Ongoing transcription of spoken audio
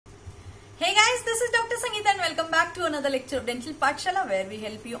welcome back to another lecture of Dental Pathshala, where we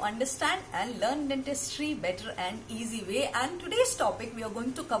help you understand and learn dentistry better and easy way. And today's topic we are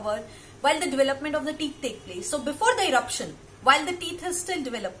going to cover while the development of the teeth take place. So before the eruption, while the teeth is still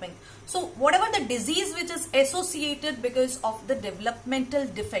developing, so whatever the disease which is associated because of the developmental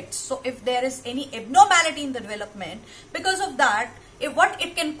defects, so if there is any abnormality in the development because of that, what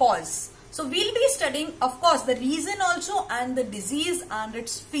it can cause. So we'll be studying, of course, the reason also and the disease and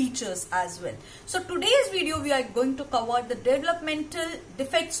its features as well. So today's video we are going to cover the developmental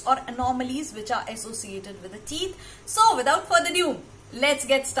defects or anomalies which are associated with the teeth. So without further ado, let's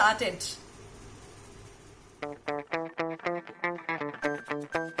get started.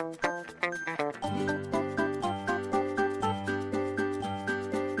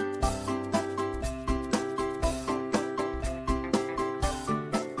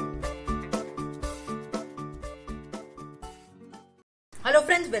 Hello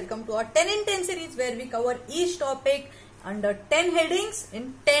friends, welcome to our 10 in 10 series where we cover each topic under 10 headings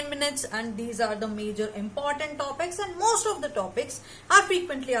in 10 minutes, and these are the major important topics, and most of the topics are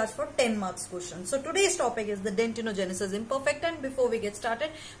frequently asked for 10 marks questions. So today's topic is the dentinogenesis imperfecta, and before we get started,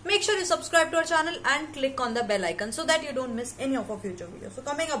 make sure you subscribe to our channel and click on the bell icon so that you don't miss any of our future videos. So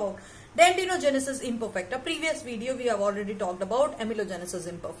coming about dentinogenesis imperfecta, previous video we have already talked about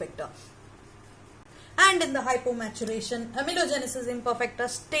amelogenesis imperfecta. And in the hypomaturation, amelogenesis imperfecta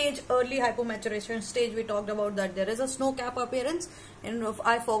stage, early hypomaturation stage, we talked about that there is a snow cap appearance, and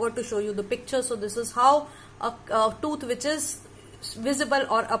I forgot to show you the picture. So this is how a tooth which is visible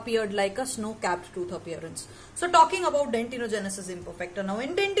or appeared like a snow capped tooth appearance. So talking about dentinogenesis imperfecta, now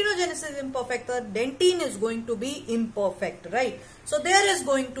in dentinogenesis imperfecta, dentin is going to be imperfect, right? So there is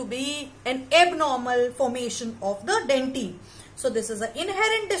going to be an abnormal formation of the dentin. So this is an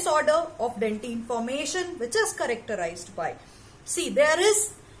inherent disorder of dentin formation which is characterized by, see, there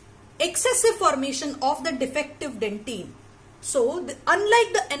is excessive formation of the defective dentin. So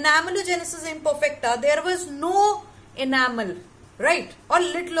unlike the enamelogenesis imperfecta, there was no enamel, right, or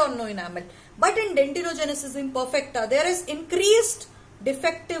little or no enamel. But in dentinogenesis imperfecta, there is increased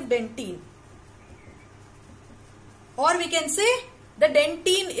defective dentin, or we can say the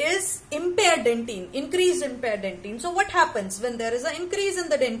dentin is impaired dentin, increased impaired dentin. So what happens when there is an increase in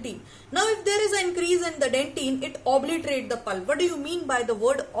the dentin? Now if there is an increase in the dentin, it obliterates the pulp. What do you mean by the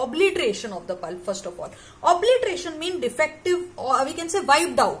word obliteration of the pulp? First of all, obliteration means defective, or we can say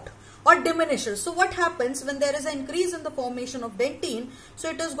wiped out or diminishes. So what happens when there is an increase in the formation of dentin? So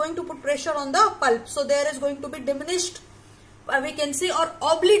it is going to put pressure on the pulp. So there is going to be diminished, we can say, or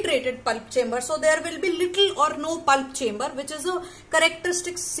obliterated pulp chamber. So there will be little or no pulp chamber, which is a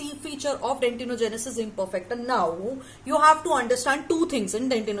characteristic feature of dentinogenesis imperfecta. Now you have to understand two things in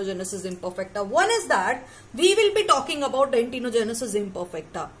dentinogenesis imperfecta. One is that we will be talking about dentinogenesis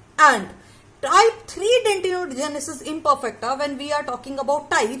imperfecta, and type 3 dentinogenesis imperfecta. When we are talking about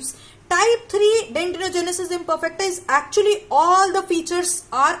types, type 3 dentinogenesis imperfecta is actually all the features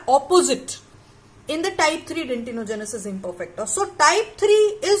are opposite in the type 3 dentinogenesis imperfecta. So type 3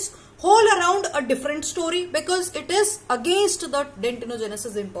 is whole around a different story because it is against the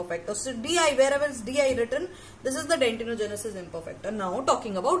dentinogenesis imperfecta. So DI, wherever is DI written, this is the dentinogenesis imperfecta. Now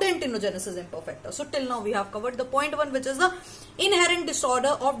talking about dentinogenesis imperfecta. So till now we have covered the point 1, which is the inherent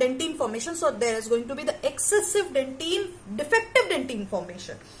disorder of dentin formation. So there is going to be the excessive dentin, defective dentin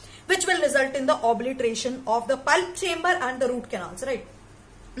formation, which will result in the obliteration of the pulp chamber and the root canals, right?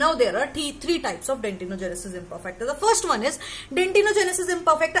 Now there are three types of dentinogenesis imperfecta. The first one is dentinogenesis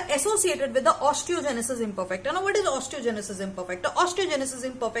imperfecta associated with the osteogenesis imperfecta. Now what is osteogenesis imperfecta? Osteogenesis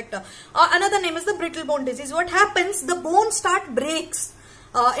imperfecta, another name is the brittle bone disease. What happens? The bone breaks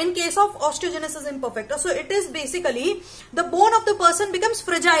in case of osteogenesis imperfecta. So it is basically the bone of the person becomes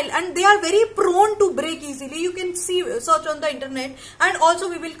fragile and they are very prone to break easily. You can see, search on the internet, and also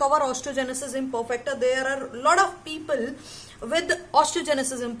we will cover osteogenesis imperfecta. There are a lot of people with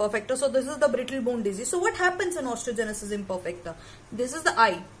osteogenesis imperfecta. So this is the brittle bone disease. So what happens in osteogenesis imperfecta? This is the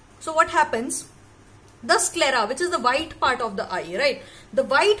eye. So what happens? The sclera, which is the white part of the eye, right? The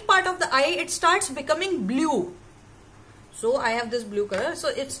white part of the eye, it starts becoming blue. So I have this blue color. So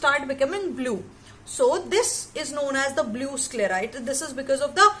it starts becoming blue. So this is known as the blue sclera. This is because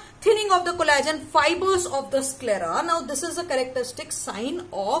of the thinning of the collagen fibers of the sclera. Now this is a characteristic sign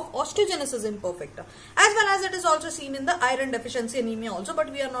of osteogenesis imperfecta, as well as it is also seen in the iron deficiency anemia also,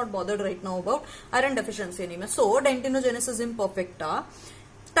 but we are not bothered right now about iron deficiency anemia. So dentinogenesis imperfecta,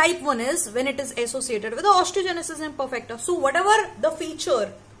 type 1 is when it is associated with the osteogenesis imperfecta. So whatever the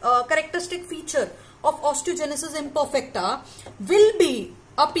feature, characteristic feature of osteogenesis imperfecta will be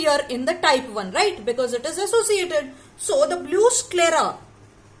appear in the type 1, right? Because it is associated. So the blue sclera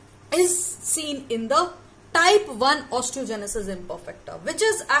is seen in the type 1 osteogenesis imperfecta, which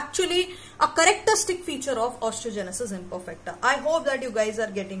is actually a characteristic feature of osteogenesis imperfecta. I hope that you guys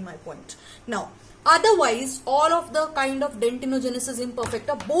are getting my point. Now, otherwise, all of the kind of dentinogenesis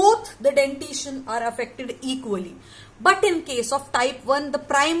imperfecta, both the dentition are affected equally. But in case of type 1, the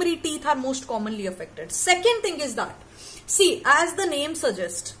primary teeth are most commonly affected. Second thing is that, see, as the name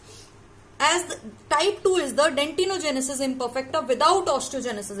suggests, as the type 2 is the dentinogenesis imperfecta without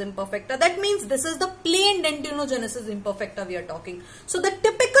osteogenesis imperfecta. That means this is the plain dentinogenesis imperfecta we are talking. So the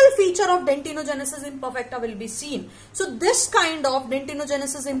typical feature of dentinogenesis imperfecta will be seen. So this kind of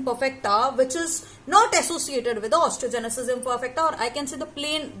dentinogenesis imperfecta, which is not associated with the osteogenesis imperfecta, or I can say the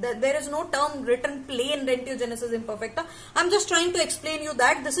plain, there is no term written plain dentinogenesis imperfecta. I'm just trying to explain you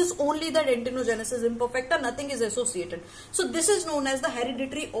that this is only the dentinogenesis imperfecta, nothing is associated. So this is known as the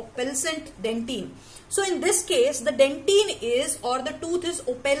hereditary opalescent dentine. So in this case, the dentine is, or the tooth is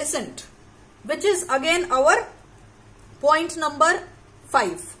opalescent, which is again our point number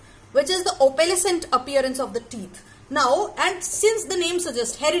 5, which is the opalescent appearance of the teeth. Now, and since the name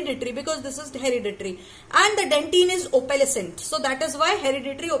suggests hereditary, because this is hereditary, and the dentine is opalescent, so that is why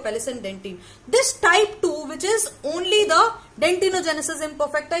hereditary opalescent dentine. This type 2, which is only the dentinogenesis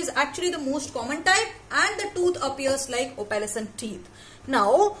imperfecta, is actually the most common type, and the tooth appears like opalescent teeth.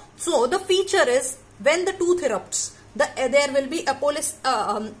 Now, so the feature is when the tooth erupts, there will be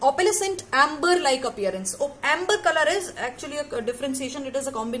opalescent amber-like appearance. Amber color is actually a differentiation. It is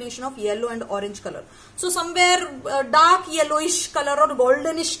a combination of yellow and orange color. So somewhere dark yellowish color or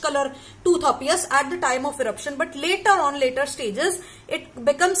goldenish color tooth appears at the time of eruption. But later on, later stages, it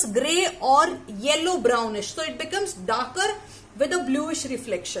becomes grey or yellow brownish. So it becomes darker with a bluish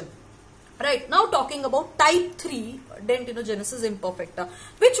reflection. Right, now talking about type 3 dentinogenesis imperfecta,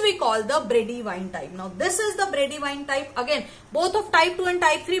 which we call the Brady Vine type. Now this is the Brady Vine type. Again, both of type 2 and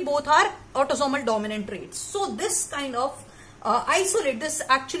type 3 both are autosomal dominant traits. So this kind of this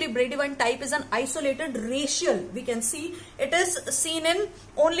actually Brady Vine type is an isolated racial. We can see it is seen in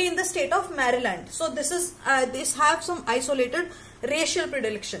only in the state of Maryland. So this is this have some isolated racial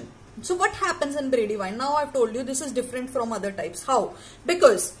predilection. So what happens in Brady Vine? Now I've told you this is different from other types. How?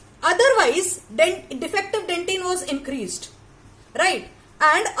 Because otherwise, defective dentin was increased, right?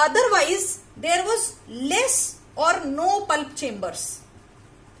 And otherwise, there was less or no pulp chambers.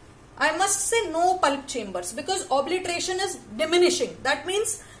 I must say no pulp chambers, because obliteration is diminishing. That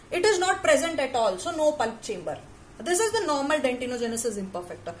means it is not present at all. So no pulp chamber. This is the normal dentinogenesis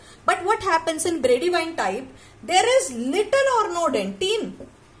imperfecta. But what happens in Brady Vine type? There is little or no dentin,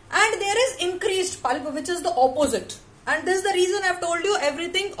 and there is increased pulp, which is the opposite. And this is the reason I've told you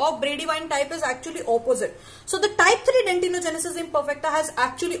everything of Brady Vine type is actually opposite. So the type 3 dentinogenesis imperfecta has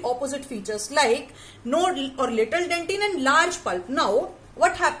actually opposite features like no or little dentin and large pulp. Now,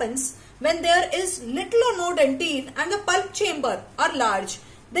 what happens when there is little or no dentin and the pulp chamber are large?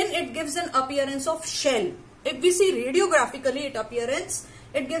 Then it gives an appearance of shell. If we see radiographically,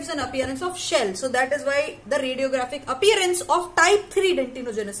 it gives an appearance of shell. So that is why the radiographic appearance of type 3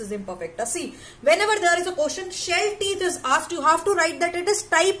 dentinogenesis imperfecta. See, whenever there is a question, shell teeth is asked, you have to write that it is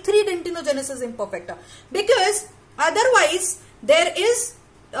type 3 dentinogenesis imperfecta. Because otherwise, there is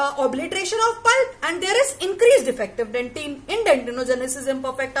obliteration of pulp and there is increased defective dentin in dentinogenesis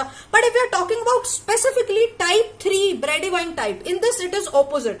imperfecta. But if we are talking about specifically type 3 Brady Vine type, in this it is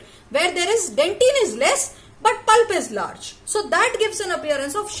opposite, where there is dentin is less, but pulp is large. So that gives an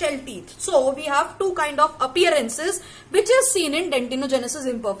appearance of shell teeth. So we have two kind of appearances which is seen in dentinogenesis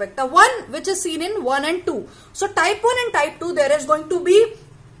imperfecta. One which is seen in 1 and 2. So type 1 and type 2 there is going to be,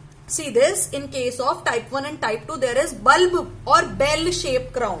 see this, in case of type 1 and type 2 there is bulb or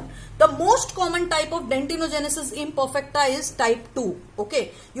bell-shaped crown. The most common type of dentinogenesis imperfecta is type 2.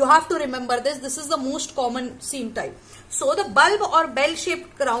 Okay, you have to remember this. This is the most common seen type. So the bulb or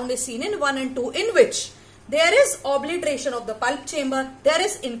bell-shaped crown is seen in 1 and 2, in which there is obliteration of the pulp chamber, there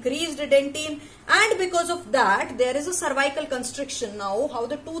is increased dentin, and because of that there is a cervical constriction. Now how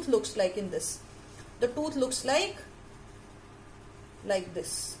the tooth looks like in this? The tooth looks like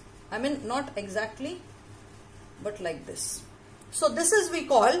this. I mean not exactly, but like this. So this is we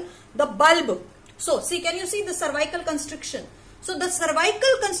call the bulb. So see, can you see the cervical constriction? So the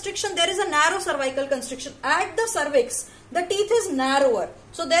cervical constriction, there is a narrow cervical constriction. At the cervix, the teeth is narrower.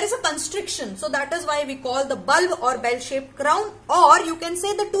 So there is a constriction. So that is why we call the bulb or bell-shaped crown, or you can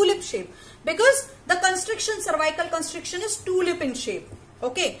say the tulip shape. Because the constriction, cervical constriction is tulip in shape.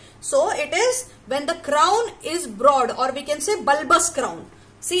 Okay. So it is when the crown is broad, or we can say bulbous crown.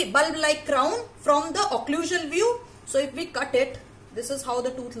 See, bulb-like crown from the occlusal view. So if we cut it, this is how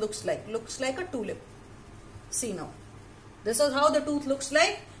the tooth looks like. Looks like a tulip. See now. This is how the tooth looks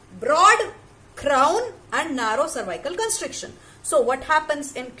like. Broad crown and narrow cervical constriction. So what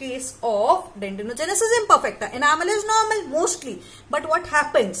happens in case of dentinogenesis imperfecta? Enamel is normal mostly, but what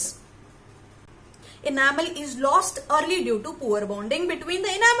happens? Enamel is lost early due to poor bonding between the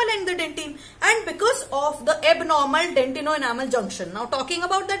enamel and the dentin, and because of the abnormal dentino-enamel junction. Now talking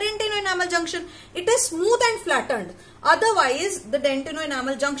about the dentino-enamel junction, it is smooth and flattened. Otherwise, the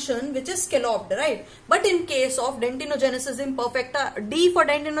dentino-enamel junction, which is scalloped, right? But in case of dentinogenesis imperfecta, D for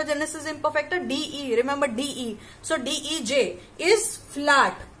dentinogenesis imperfecta, DE, remember DE. So DEJ is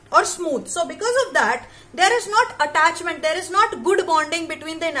flat or smooth. So because of that, there is not attachment, there is not good bonding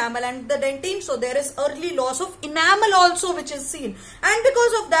between the enamel and the dentin. So there is early loss of enamel also, which is seen. And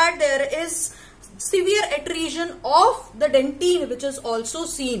because of that, there is severe attrition of the dentin, which is also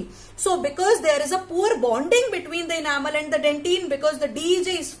seen. So because there is a poor bonding between the enamel and the dentin, because the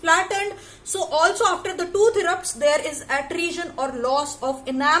DEJ is flattened, so also after the tooth erupts, there is attrition or loss of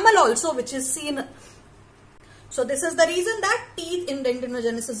enamel also, which is seen. So this is the reason that teeth in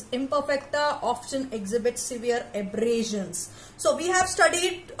dentinogenesis imperfecta often exhibit severe abrasions. So we have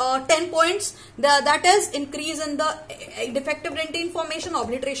studied 10 points. That is increase in the defective dentin formation,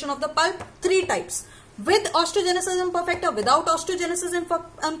 obliteration of the pulp, 3 types. With osteogenesis imperfecta, without osteogenesis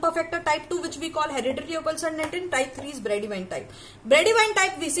imperfecta, type 2, which we call hereditary opalescent dentin, type 3 is Brady Vine type. Brady Vine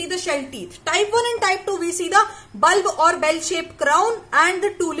type, we see the shell teeth. Type 1 and type 2, we see the bulb or bell-shaped crown and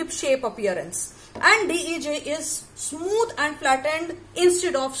the tulip shape appearance. And DEJ is smooth and flattened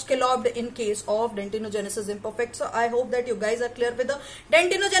instead of scalloped in case of dentinogenesis imperfecta. So I hope that you guys are clear with the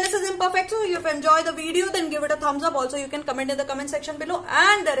dentinogenesis imperfecta. So if you enjoyed the video, then give it a thumbs up. Also, you can comment in the comment section below,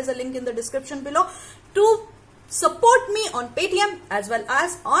 and there is a link in the description below to support me on Paytm as well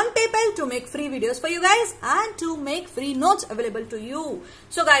as on PayPal to make free videos for you guys and to make free notes available to you.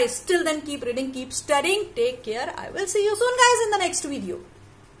 So guys, till then, keep reading, keep studying, take care. I will see you soon guys in the next video.